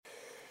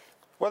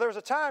Well, there was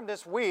a time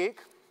this week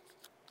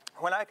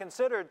when I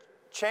considered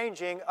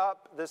changing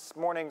up this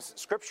morning's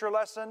scripture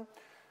lesson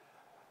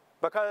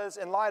because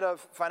in light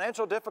of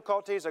financial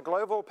difficulties, a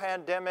global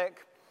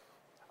pandemic,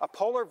 a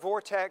polar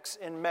vortex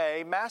in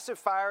May, massive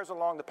fires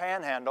along the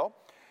Panhandle,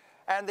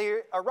 and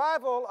the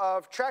arrival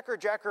of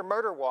tracker-jacker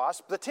murder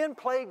wasp, the 10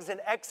 plagues in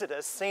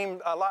Exodus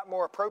seemed a lot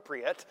more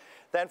appropriate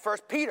than 1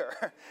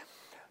 Peter.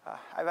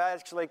 I've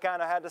actually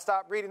kind of had to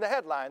stop reading the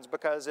headlines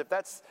because if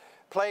that's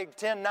plague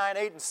 10, 9,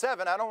 8, and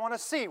 7, I don't want to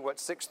see what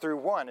 6 through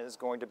 1 is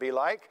going to be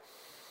like.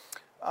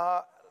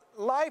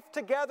 Life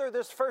together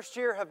this first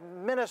year of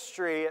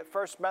ministry at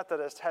First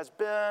Methodist has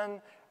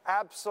been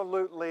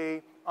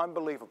absolutely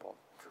unbelievable.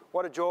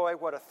 What a joy,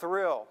 what a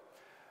thrill.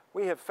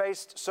 We have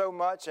faced so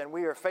much and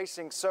we are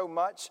facing so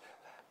much,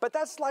 but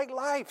that's like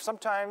life.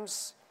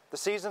 Sometimes the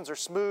seasons are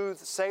smooth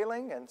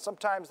sailing and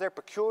sometimes they're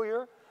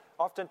peculiar.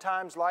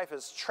 Oftentimes life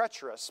is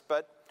treacherous,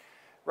 but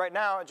right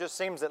now it just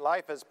seems that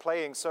life is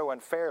playing so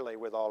unfairly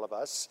with all of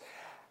us.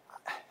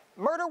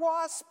 Murder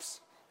wasps?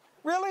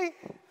 Really?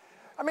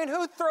 I mean,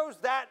 who throws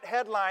that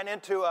headline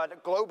into a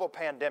global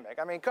pandemic?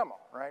 I mean, come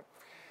on, right?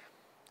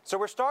 So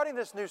we're starting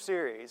this new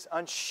series,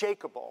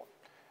 Unshakable,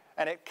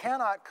 and it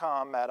cannot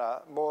come at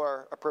a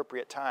more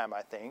appropriate time,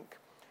 I think.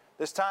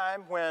 This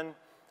time when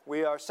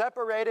we are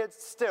separated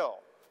still,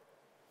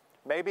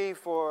 maybe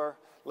for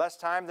less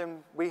time than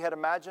we had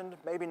imagined,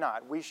 maybe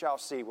not. We shall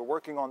see. We're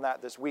working on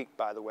that this week,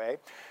 by the way.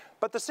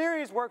 But the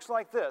series works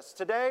like this.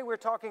 Today we're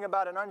talking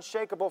about an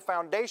unshakable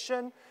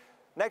foundation.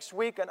 Next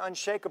week, an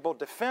unshakable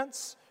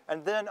defense,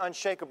 and then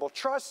unshakable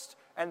trust,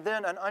 and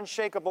then an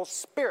unshakable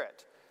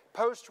spirit.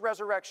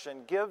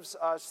 Post-resurrection gives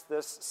us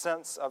this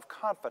sense of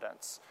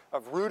confidence,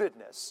 of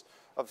rootedness,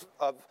 of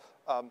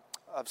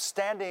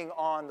standing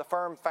on the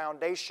firm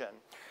foundation.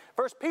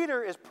 1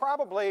 Peter is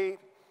probably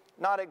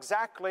not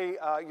exactly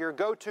your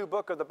go-to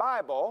book of the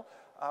Bible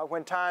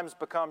when times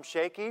become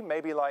shaky,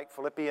 maybe like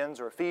Philippians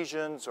or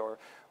Ephesians or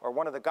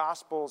one of the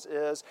Gospels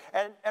is.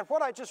 And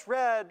what I just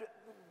read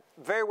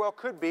very well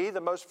could be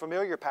the most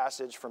familiar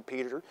passage from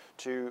Peter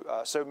to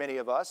so many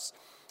of us.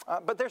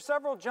 But there's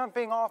several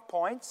jumping off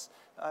points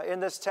in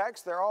this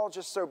text. They're all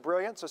just so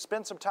brilliant, so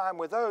spend some time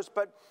with those.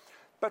 But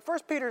 1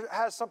 Peter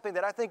has something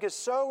that I think is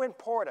so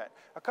important,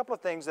 a couple of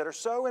things that are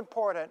so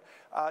important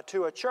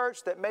to a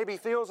church that maybe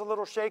feels a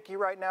little shaky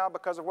right now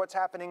because of what's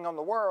happening in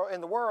the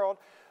world,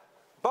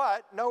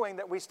 but knowing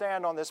that we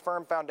stand on this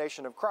firm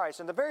foundation of Christ.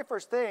 And the very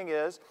first thing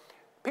is,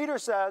 Peter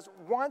says,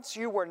 once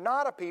you were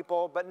not a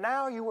people, but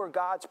now you are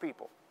God's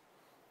people.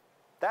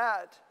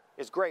 That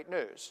is great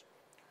news.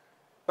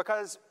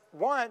 Because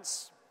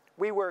once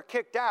we were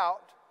kicked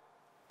out,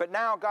 but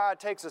now God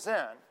takes us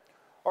in.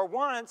 Or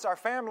once our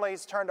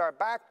families turned our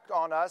back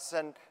on us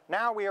and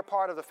now we are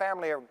part of the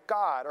family of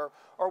God.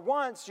 Or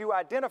once you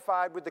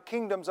identified with the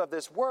kingdoms of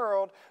this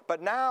world,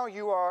 but now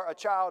you are a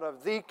child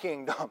of the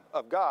kingdom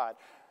of God.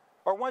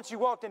 Or once you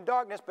walked in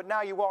darkness, but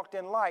now you walked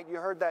in light. You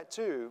heard that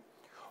too.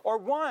 Or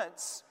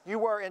once you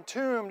were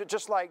entombed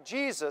just like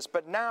Jesus,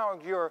 but now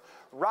you're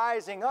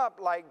rising up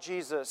like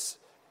Jesus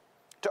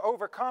to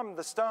overcome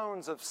the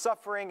stones of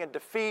suffering and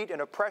defeat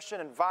and oppression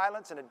and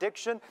violence and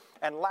addiction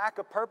and lack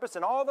of purpose,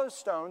 and all those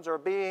stones are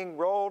being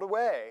rolled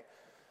away.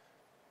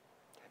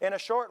 In a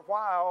short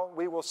while,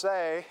 we will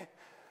say,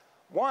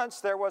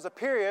 once there was a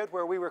period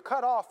where we were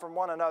cut off from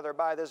one another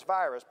by this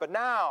virus, but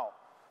now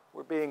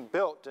we're being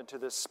built into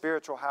this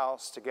spiritual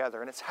house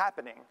together, and it's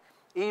happening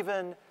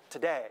even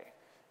today.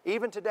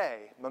 Even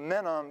today,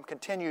 momentum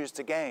continues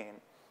to gain.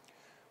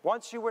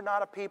 Once you were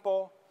not a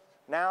people,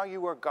 now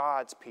you are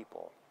God's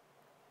people.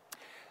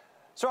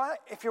 So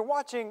if you're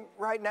watching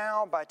right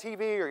now by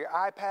TV or your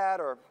iPad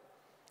or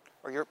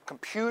your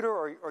computer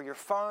or your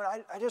phone,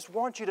 I just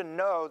want you to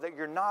know that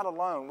you're not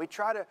alone. We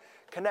try to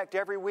connect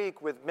every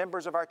week with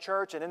members of our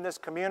church and in this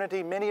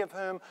community, many of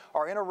whom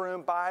are in a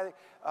room by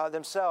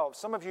themselves.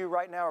 Some of you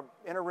right now are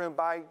in a room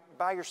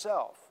by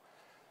yourself,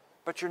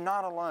 but you're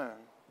not alone.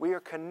 We are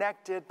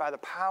connected by the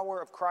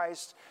power of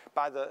Christ,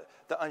 by the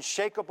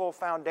unshakable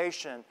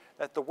foundation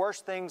that the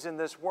worst things in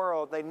this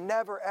world, they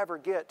never ever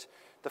get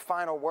the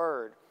final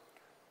word.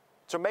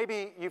 So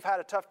maybe you've had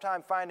a tough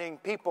time finding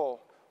people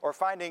or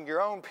finding your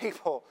own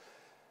people,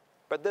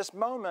 but this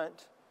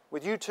moment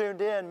with you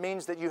tuned in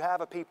means that you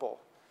have a people.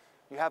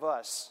 You have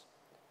us.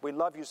 We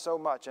love you so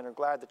much and are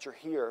glad that you're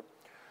here.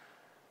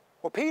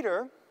 Well,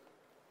 Peter,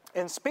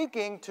 in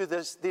speaking to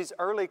these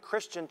early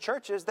Christian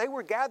churches, they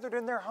were gathered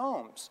in their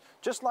homes,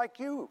 just like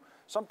you.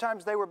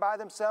 Sometimes they were by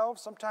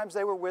themselves, sometimes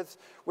they were with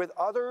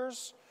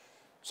others,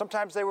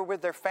 sometimes they were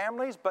with their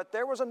families, but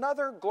there was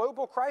another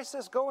global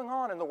crisis going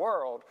on in the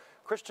world.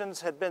 Christians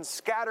had been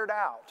scattered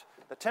out.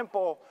 The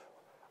temple,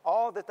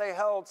 all that they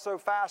held so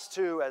fast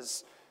to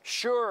as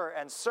sure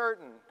and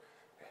certain,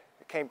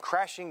 it came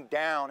crashing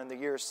down in the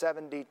year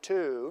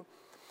 72.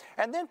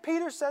 And then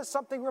Peter says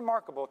something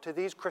remarkable to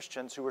these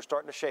Christians who were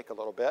starting to shake a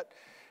little bit.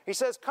 He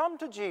says, come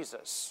to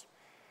Jesus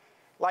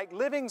like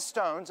living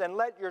stones and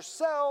let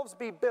yourselves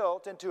be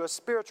built into a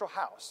spiritual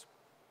house.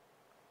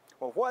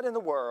 Well, what in the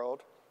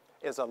world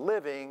is a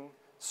living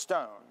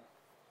stone?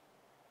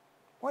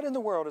 What in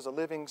the world is a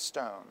living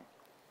stone?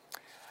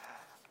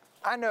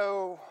 I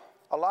know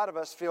a lot of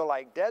us feel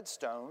like dead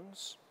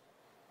stones,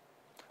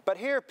 but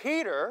here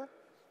Peter,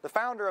 the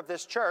founder of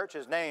this church,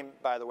 his name,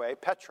 by the way,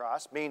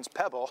 Petros, means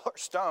pebble or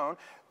stone,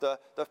 the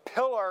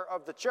pillar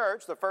of the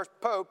church, the first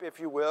pope,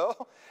 if you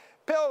will.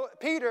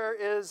 Peter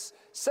is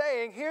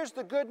saying, here's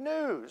the good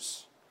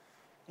news.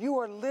 You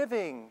are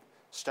living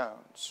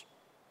stones.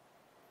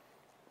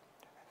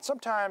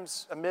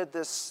 Sometimes amid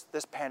this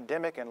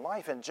pandemic and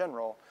life in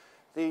general,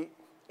 the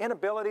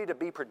inability to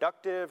be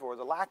productive or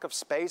the lack of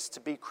space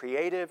to be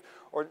creative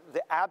or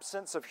the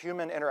absence of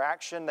human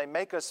interaction, they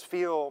make us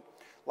feel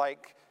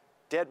like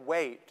dead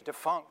weight,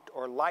 defunct,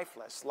 or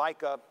lifeless,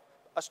 like a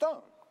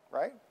stone,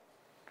 right?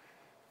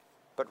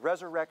 But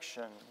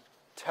resurrection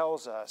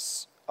tells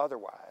us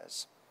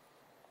otherwise.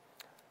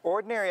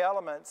 Ordinary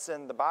elements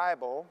in the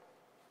Bible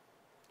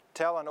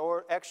tell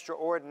an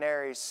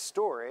extraordinary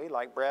story,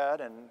 like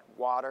bread and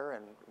water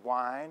and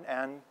wine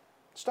and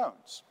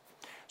stones.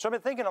 So I've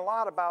been thinking a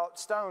lot about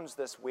stones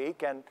this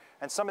week and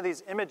some of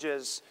these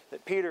images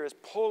that Peter is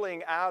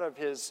pulling out of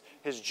his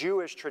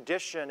Jewish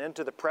tradition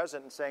into the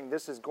present and saying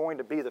this is going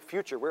to be the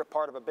future. We're a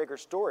part of a bigger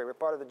story. We're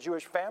part of the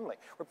Jewish family.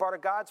 We're part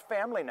of God's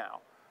family now.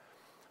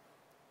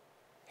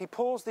 He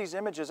pulls these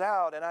images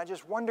out, and I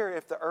just wonder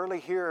if the early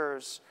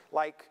hearers,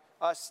 like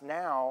us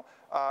now,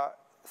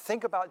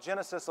 think about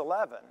Genesis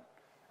 11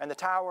 and the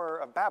Tower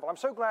of Babel. I'm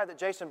so glad that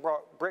Jason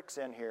brought bricks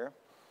in here,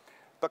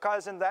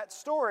 because in that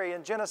story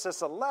in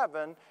Genesis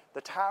 11,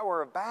 the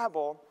Tower of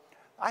Babel,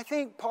 I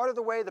think part of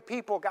the way the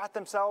people got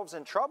themselves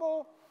in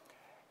trouble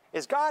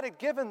is God had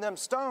given them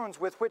stones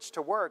with which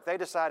to work. They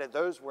decided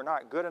those were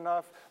not good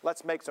enough.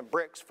 Let's make some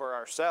bricks for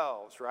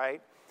ourselves,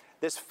 right?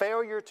 This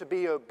failure to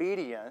be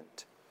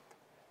obedient,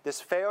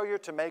 this failure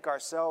to make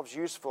ourselves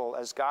useful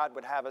as God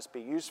would have us be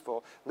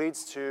useful,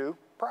 leads to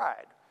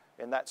pride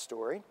in that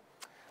story.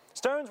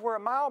 Stones were a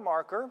mile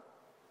marker,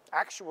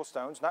 actual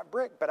stones, not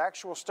brick, but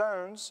actual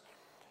stones.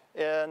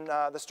 In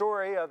the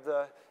story of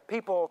the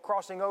people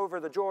crossing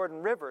over the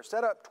Jordan River,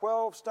 set up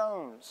 12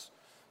 stones,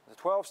 the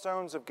 12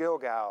 stones of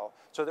Gilgal,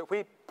 so that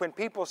when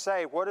people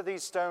say, what do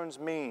these stones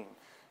mean?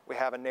 We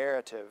have a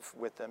narrative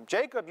with them.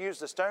 Jacob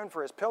used a stone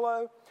for his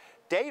pillow.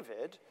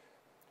 David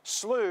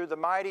slew the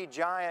mighty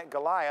giant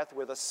Goliath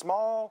with a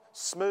small,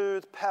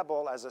 smooth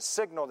pebble as a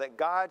signal that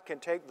God can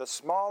take the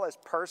smallest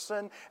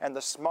person and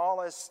the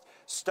smallest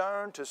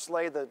stone to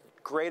slay the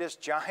greatest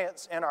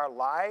giants in our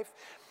life.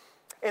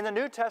 In the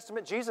New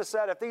Testament, Jesus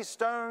said, if these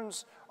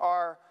stones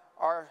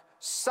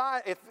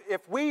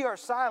if we are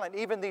silent,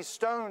 even these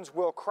stones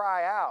will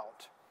cry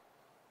out.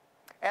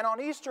 And on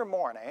Easter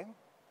morning,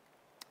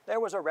 there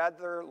was a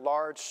rather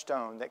large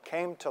stone that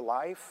came to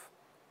life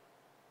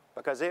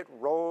because it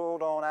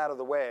rolled on out of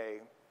the way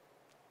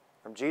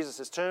from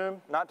Jesus'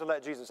 tomb, not to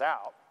let Jesus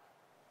out,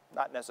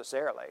 not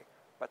necessarily,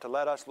 but to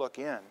let us look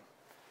in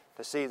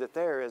to see that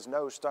there is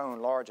no stone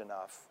large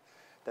enough,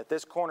 that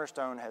this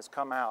cornerstone has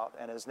come out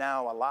and is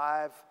now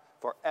alive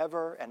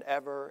forever and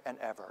ever and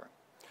ever.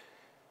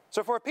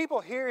 So for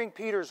people hearing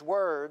Peter's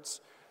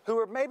words, who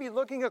are maybe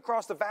looking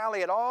across the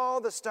valley at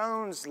all the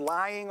stones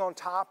lying on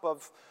top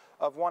of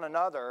one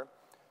another,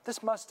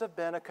 this must have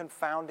been a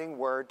confounding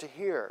word to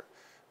hear.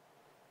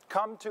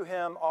 Come to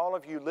him, all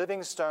of you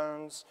living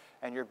stones,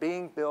 and you're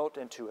being built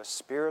into a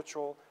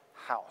spiritual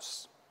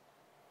house.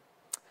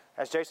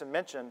 As Jason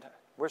mentioned,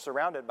 we're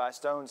surrounded by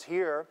stones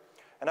here.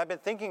 And I've been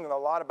thinking a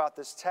lot about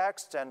this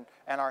text and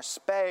our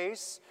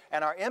space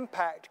and our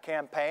impact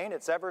campaign.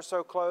 It's ever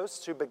so close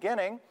to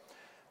beginning.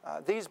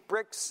 These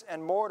bricks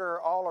and mortar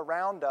all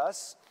around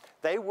us,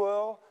 they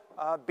will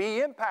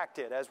be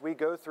impacted as we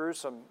go through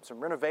some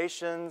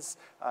renovations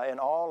in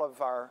all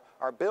of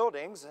our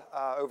buildings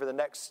over the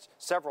next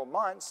several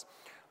months.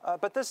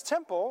 But this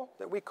temple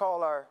that we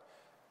call our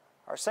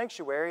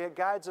sanctuary, it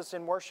guides us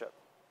in worship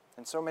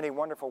in so many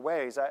wonderful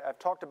ways. I've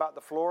talked about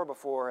the floor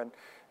before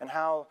and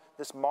how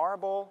this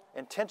marble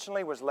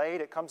intentionally was laid.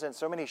 It comes in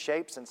so many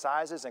shapes and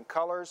sizes and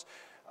colors,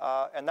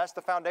 and that's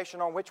the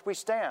foundation on which we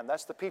stand.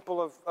 That's the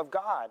people of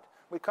God.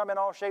 We come in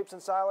all shapes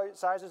and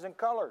sizes and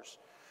colors.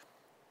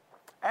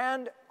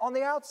 And on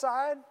the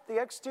outside, the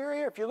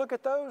exterior, if you look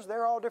at those,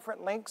 they're all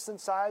different lengths and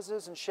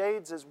sizes and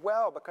shades as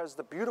well, because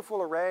the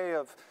beautiful array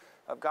of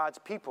God's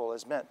people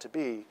is meant to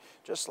be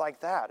just like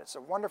that. It's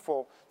a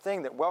wonderful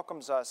thing that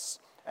welcomes us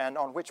and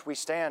on which we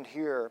stand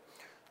here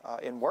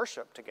in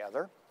worship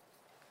together.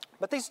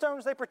 But these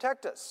stones, they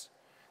protect us.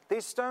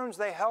 These stones,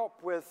 they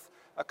help with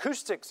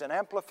acoustics and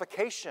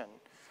amplification.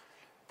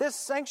 This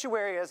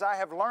sanctuary, as I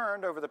have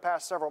learned over the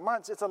past several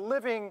months, it's a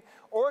living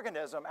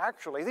organism,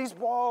 actually. These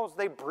walls,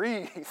 they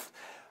breathe.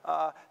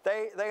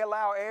 They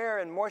allow air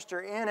and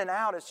moisture in and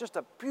out. It's just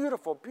a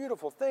beautiful,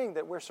 beautiful thing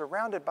that we're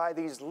surrounded by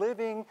these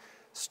living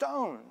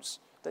stones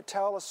that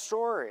tell a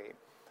story.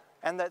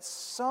 And that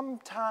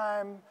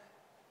sometime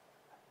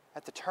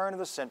at the turn of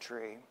the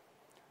century,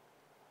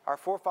 our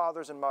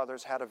forefathers and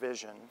mothers had a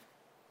vision,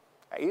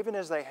 even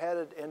as they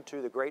headed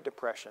into the Great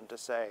Depression, to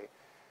say,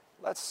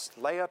 let's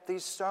lay up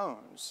these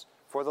stones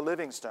for the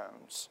living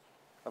stones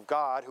of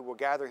God who will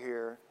gather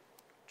here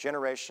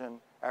generation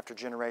after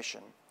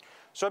generation.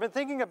 So I've been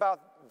thinking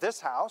about this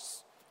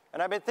house,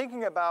 and I've been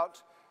thinking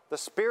about the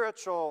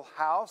spiritual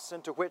house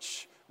into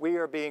which we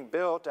are being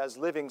built as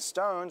living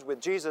stones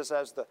with Jesus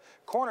as the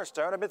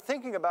cornerstone. I've been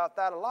thinking about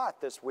that a lot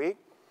this week.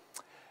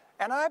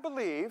 And I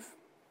believe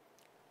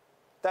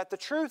that the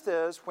truth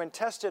is, when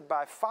tested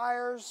by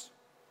fires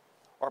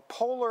or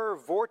polar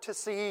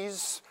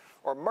vortices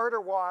or murder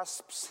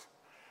wasps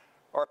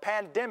or a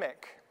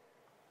pandemic,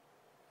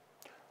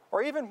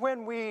 or even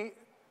when we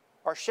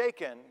are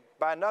shaken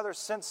by another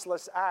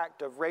senseless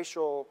act of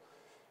racial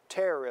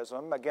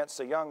terrorism against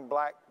a young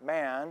black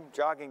man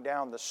jogging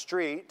down the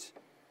street,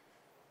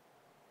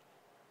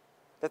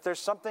 that there's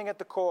something at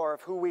the core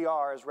of who we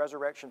are as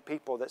resurrection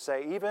people that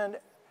say, even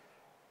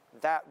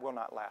that will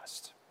not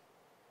last.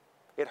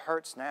 It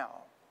hurts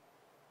now.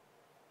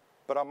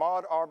 But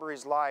Ahmaud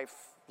Arbery's life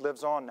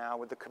lives on now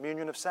with the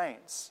communion of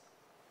saints.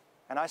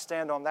 And I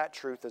stand on that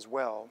truth as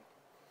well.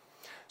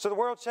 So the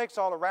world shakes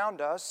all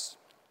around us.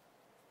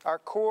 Our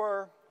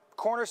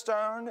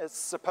cornerstone is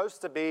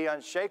supposed to be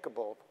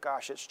unshakable.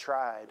 Gosh, it's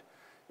tried,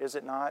 is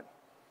it not?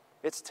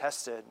 It's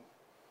tested.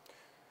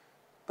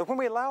 But when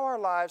we allow our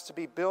lives to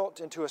be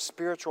built into a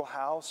spiritual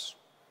house,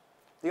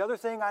 the other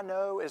thing I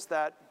know is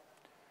that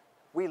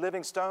we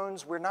living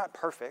stones, we're not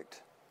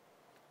perfect.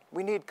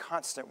 We need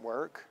constant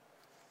work.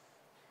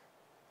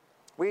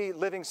 We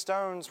living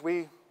stones,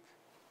 we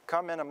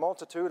come in a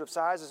multitude of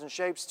sizes and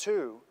shapes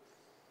too.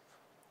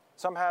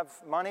 Some have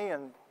money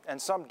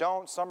and some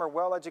don't. Some are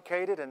well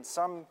educated and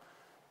some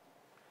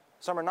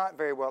are not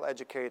very well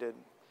educated.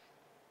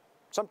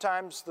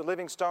 Sometimes the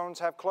living stones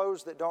have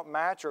clothes that don't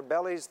match, or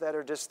bellies that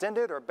are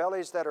distended, or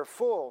bellies that are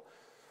full.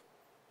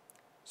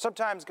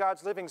 Sometimes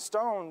God's living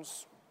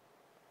stones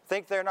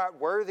think they're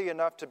not worthy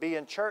enough to be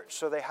in church,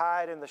 so they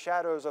hide in the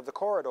shadows of the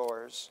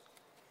corridors.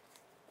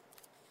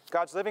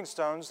 God's living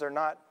stones, they're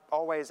not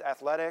always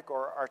athletic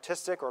or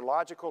artistic or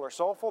logical or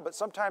soulful, but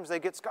sometimes they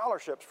get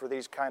scholarships for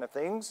these kind of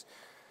things.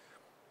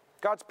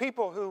 God's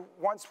people who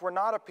once were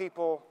not a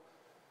people,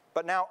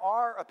 but now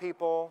are a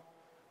people,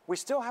 we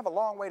still have a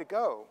long way to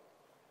go.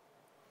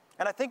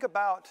 And I think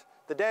about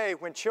the day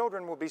when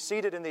children will be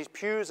seated in these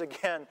pews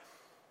again,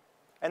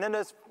 and in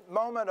this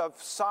moment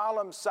of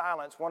solemn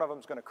silence, one of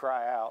them's going to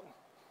cry out,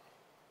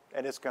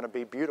 and it's going to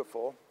be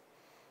beautiful.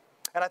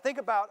 And I think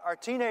about our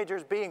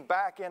teenagers being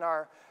back in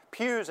our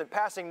pews and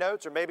passing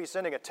notes, or maybe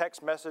sending a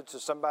text message to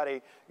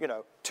somebody,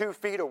 2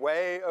 feet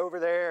away over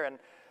there,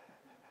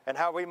 and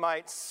how we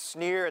might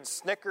sneer and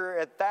snicker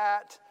at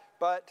that.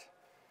 But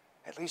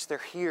at least they're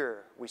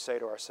here, we say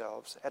to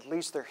ourselves. At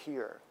least they're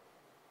here.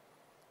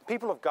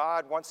 People of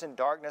God, once in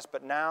darkness,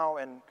 but now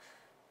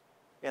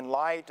in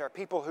light, are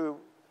people who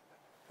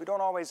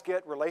don't always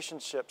get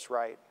relationships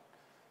right,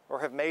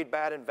 or have made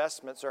bad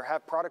investments, or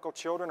have prodigal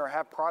children, or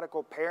have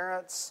prodigal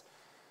parents.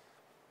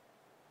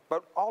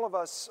 But all of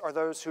us are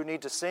those who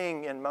need to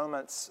sing in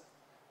moments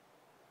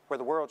where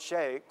the world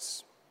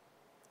shakes,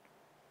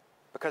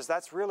 because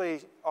that's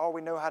really all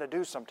we know how to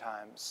do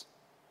sometimes.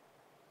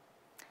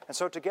 And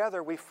so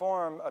together we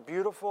form a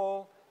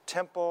beautiful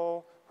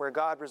temple where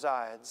God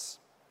resides.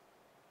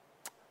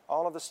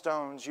 All of the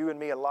stones, you and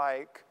me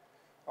alike,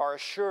 are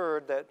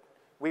assured that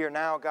we are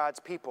now God's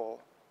people.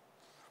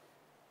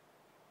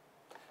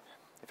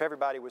 If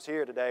everybody was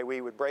here today, we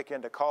would break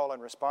into call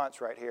and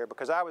response right here,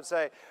 because I would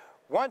say,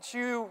 once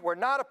you were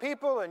not a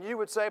people, and you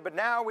would say, but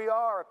now we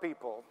are a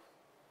people.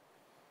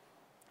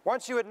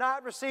 Once you had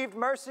not received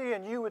mercy,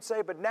 and you would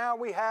say, but now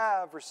we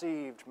have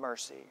received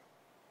mercy.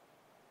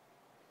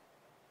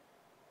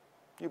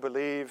 You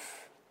believe,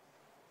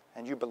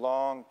 and you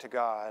belong to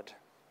God,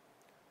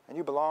 and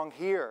you belong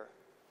here.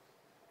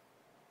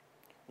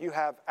 You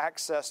have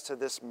access to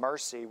this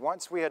mercy.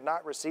 Once we had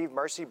not received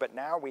mercy, but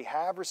now we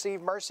have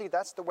received mercy.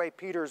 That's the way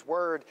Peter's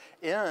word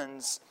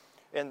ends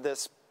in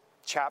this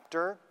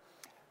chapter.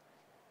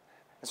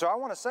 And so I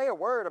want to say a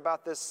word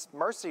about this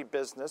mercy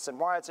business and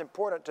why it's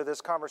important to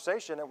this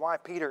conversation and why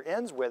Peter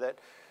ends with it,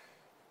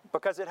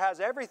 because it has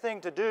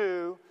everything to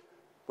do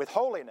with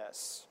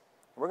holiness.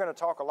 We're going to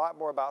talk a lot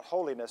more about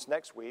holiness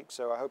next week,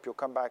 so I hope you'll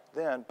come back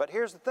then. But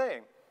here's the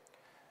thing.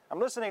 I'm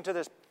listening to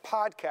this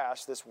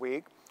podcast this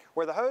week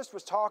where the host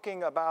was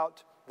talking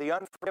about the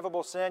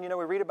unforgivable sin.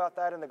 We read about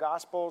that in the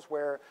Gospels,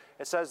 where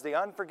it says the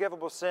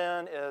unforgivable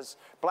sin is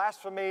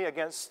blasphemy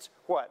against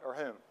what or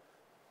whom?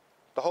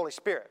 The Holy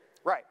Spirit.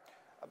 Right.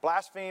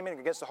 Blaspheming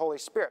against the Holy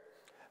Spirit.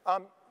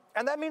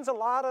 And that means a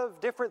lot of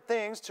different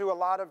things to a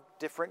lot of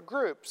different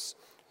groups.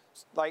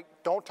 Like,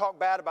 don't talk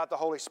bad about the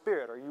Holy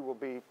Spirit, or you will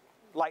be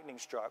lightning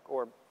struck,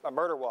 or a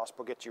murder wasp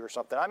will get you or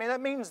something. I mean,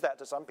 that means that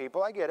to some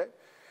people. I get it.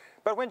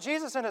 But when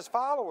Jesus and his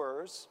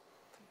followers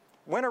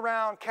went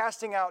around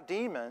casting out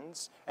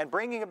demons and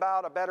bringing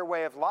about a better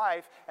way of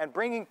life and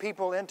bringing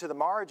people into the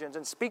margins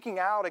and speaking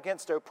out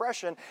against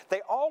oppression,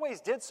 they always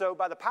did so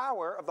by the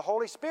power of the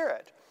Holy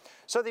Spirit.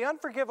 So the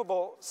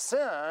unforgivable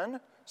sin,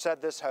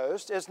 said this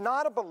host, is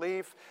not a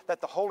belief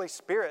that the Holy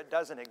Spirit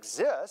doesn't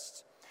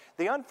exist.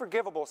 The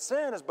unforgivable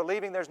sin is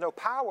believing there's no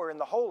power in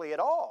the holy at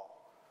all.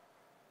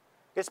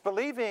 It's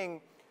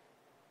believing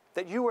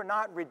that you are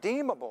not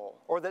redeemable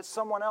or that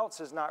someone else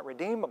is not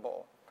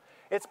redeemable.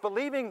 It's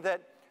believing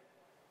that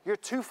you're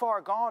too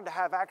far gone to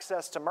have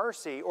access to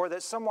mercy, or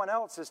that someone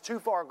else is too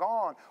far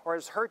gone or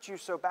has hurt you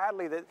so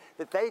badly that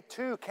they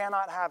too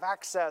cannot have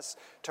access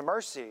to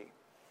mercy.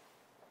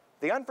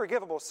 The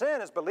unforgivable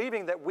sin is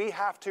believing that we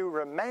have to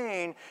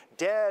remain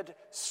dead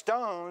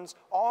stones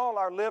all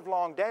our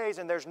livelong days,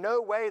 and there's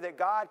no way that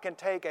God can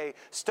take a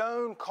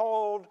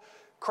stone-cold,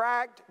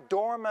 cracked,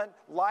 dormant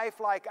life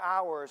like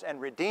ours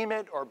and redeem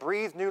it or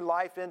breathe new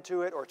life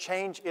into it or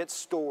change its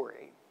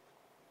story.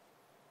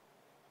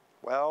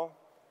 Well,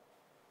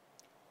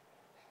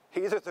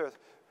 either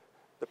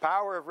the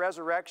power of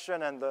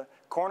resurrection and the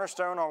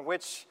cornerstone on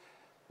which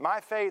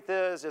my faith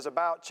is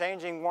about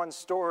changing one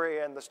story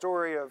and the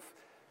story of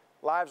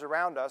lives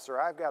around us, or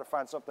I've got to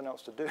find something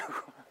else to do.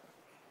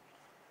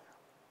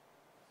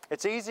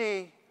 It's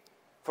easy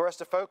for us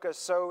to focus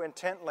so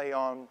intently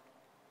on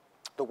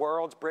the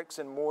world's bricks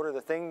and mortar,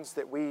 the things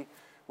that we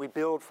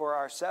build for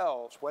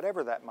ourselves,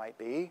 whatever that might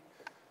be,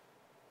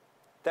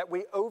 that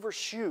we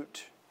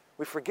overshoot.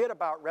 We forget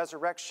about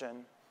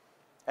resurrection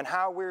and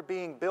how we're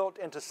being built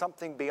into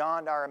something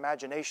beyond our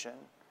imagination.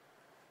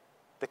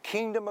 The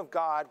kingdom of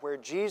God, where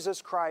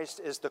Jesus Christ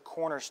is the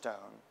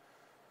cornerstone,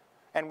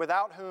 and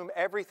without whom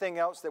everything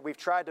else that we've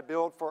tried to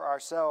build for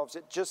ourselves,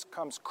 it just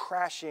comes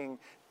crashing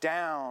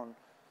down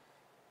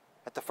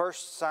at the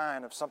first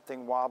sign of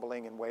something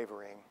wobbling and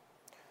wavering.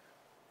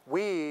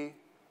 We,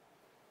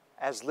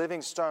 as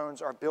living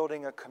stones, are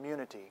building a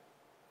community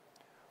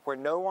where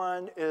no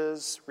one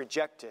is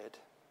rejected,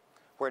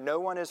 where no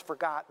one is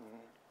forgotten,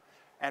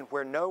 and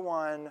where no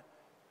one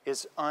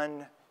is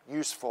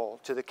unuseful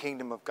to the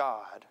kingdom of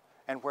God,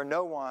 and where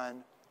no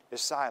one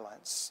is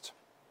silenced.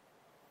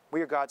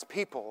 We are God's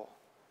people,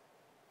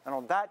 and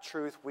on that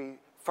truth we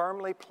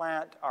firmly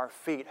plant our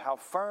feet. How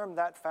firm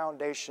that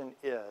foundation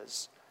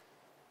is.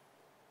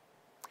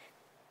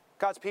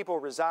 God's people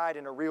reside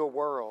in a real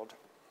world,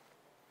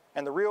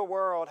 and the real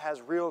world has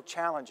real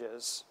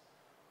challenges.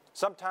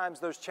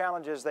 Sometimes those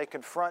challenges, they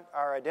confront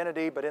our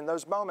identity, but in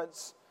those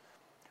moments,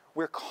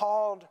 we're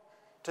called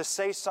to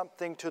say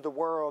something to the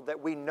world that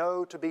we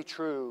know to be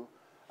true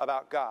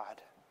about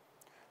God.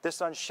 This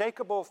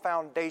unshakable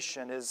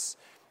foundation it's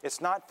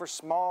not for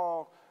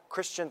small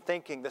Christian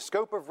thinking. The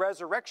scope of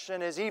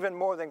resurrection is even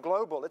more than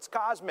global. It's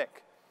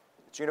cosmic.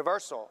 It's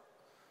universal.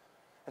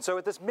 And so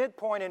at this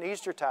midpoint in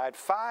Eastertide,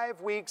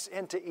 5 weeks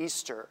into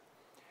Easter,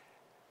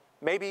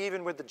 maybe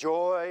even with the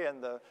joy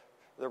and the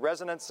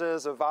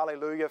resonances of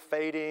Alleluia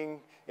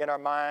fading in our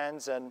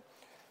minds, and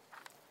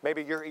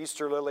maybe your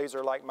Easter lilies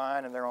are like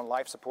mine and they're on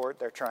life support.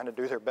 They're trying to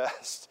do their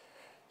best.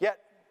 Yet,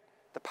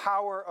 the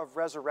power of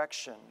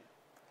resurrection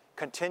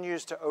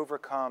continues to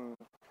overcome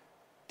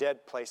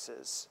dead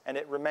places, and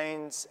it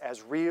remains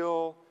as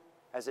real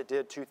as it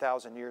did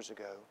 2,000 years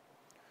ago,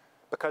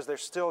 because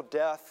there's still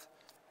death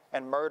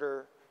and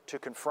murder to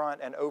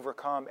confront and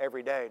overcome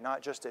every day,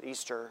 not just at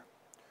Easter.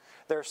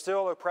 There are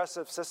still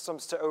oppressive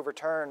systems to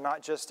overturn,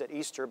 not just at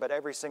Easter, but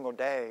every single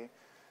day.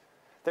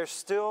 There's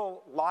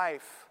still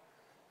life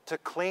to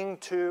cling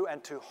to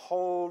and to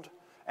hold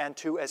and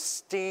to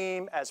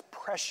esteem as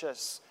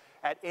precious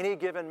at any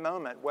given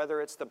moment,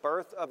 whether it's the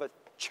birth of a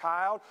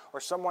child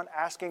or someone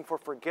asking for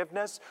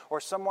forgiveness or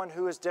someone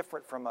who is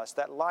different from us.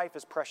 That life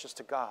is precious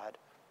to God.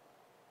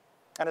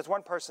 And as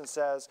one person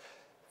says,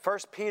 1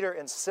 Peter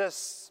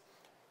insists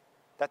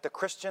that the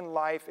Christian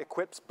life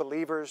equips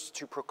believers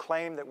to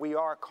proclaim that we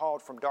are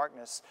called from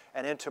darkness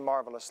and into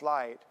marvelous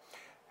light.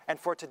 And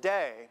for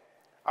today,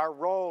 our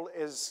role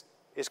is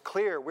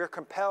clear. We're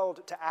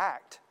compelled to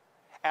act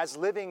as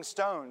living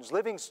stones.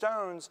 Living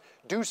stones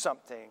do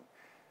something.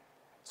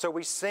 So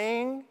we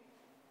sing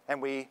and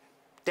we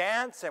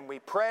dance and we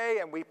pray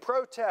and we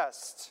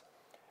protest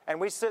and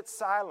we sit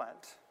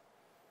silent.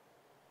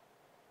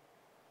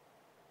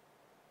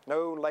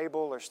 No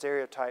label or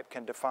stereotype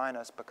can define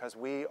us, because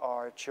we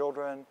are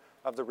children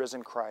of the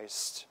risen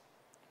Christ.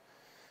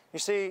 You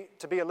see,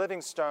 to be a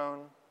living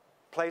stone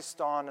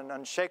placed on an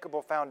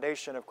unshakable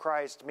foundation of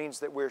Christ means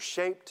that we're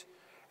shaped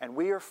and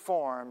we are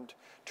formed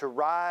to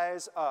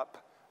rise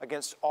up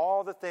against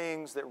all the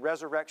things that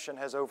resurrection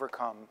has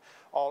overcome.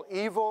 All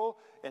evil,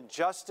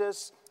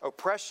 injustice,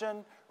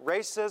 oppression,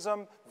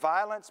 racism,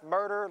 violence,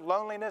 murder,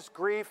 loneliness,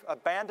 grief,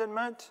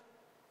 abandonment.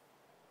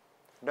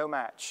 No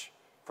match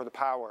for the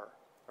power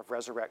of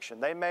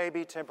resurrection. They may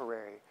be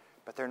temporary,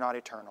 but they're not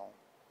eternal.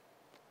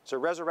 So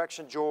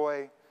resurrection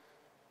joy,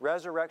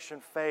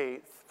 resurrection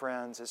faith,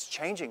 friends, is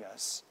changing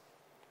us.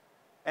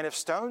 And if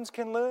stones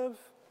can live,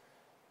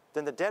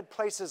 then the dead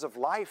places of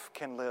life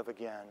can live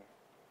again.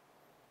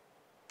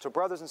 So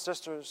brothers and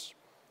sisters,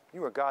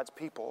 you are God's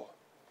people,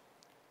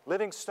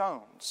 living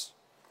stones.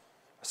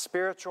 A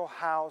spiritual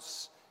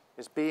house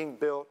is being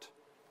built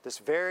this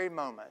very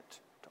moment.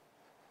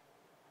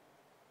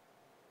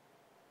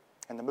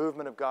 And the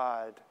movement of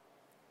God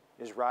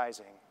is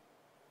rising.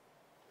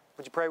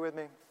 Would you pray with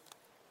me?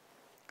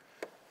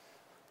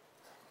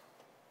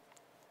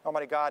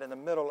 Almighty God, in the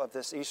middle of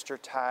this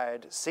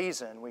Eastertide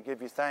season, we give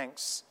you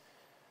thanks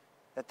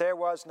that there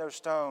was no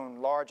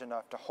stone large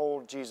enough to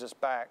hold Jesus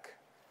back,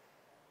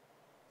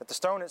 that the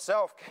stone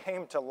itself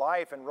came to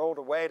life and rolled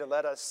away to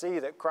let us see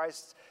that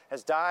Christ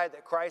has died,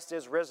 that Christ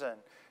is risen,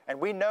 and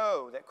we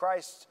know that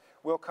Christ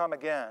will come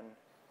again,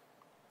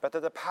 but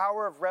that the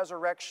power of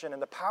resurrection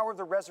and the power of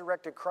the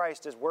resurrected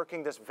Christ is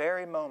working this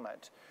very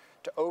moment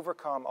to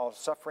overcome all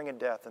suffering and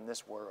death in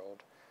this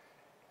world.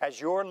 As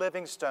your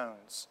living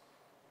stones,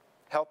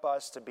 help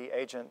us to be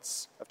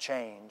agents of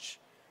change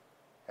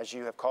as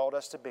you have called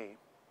us to be.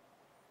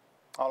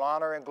 All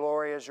honor and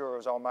glory is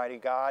yours, Almighty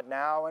God,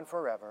 now and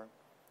forever.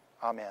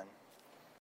 Amen.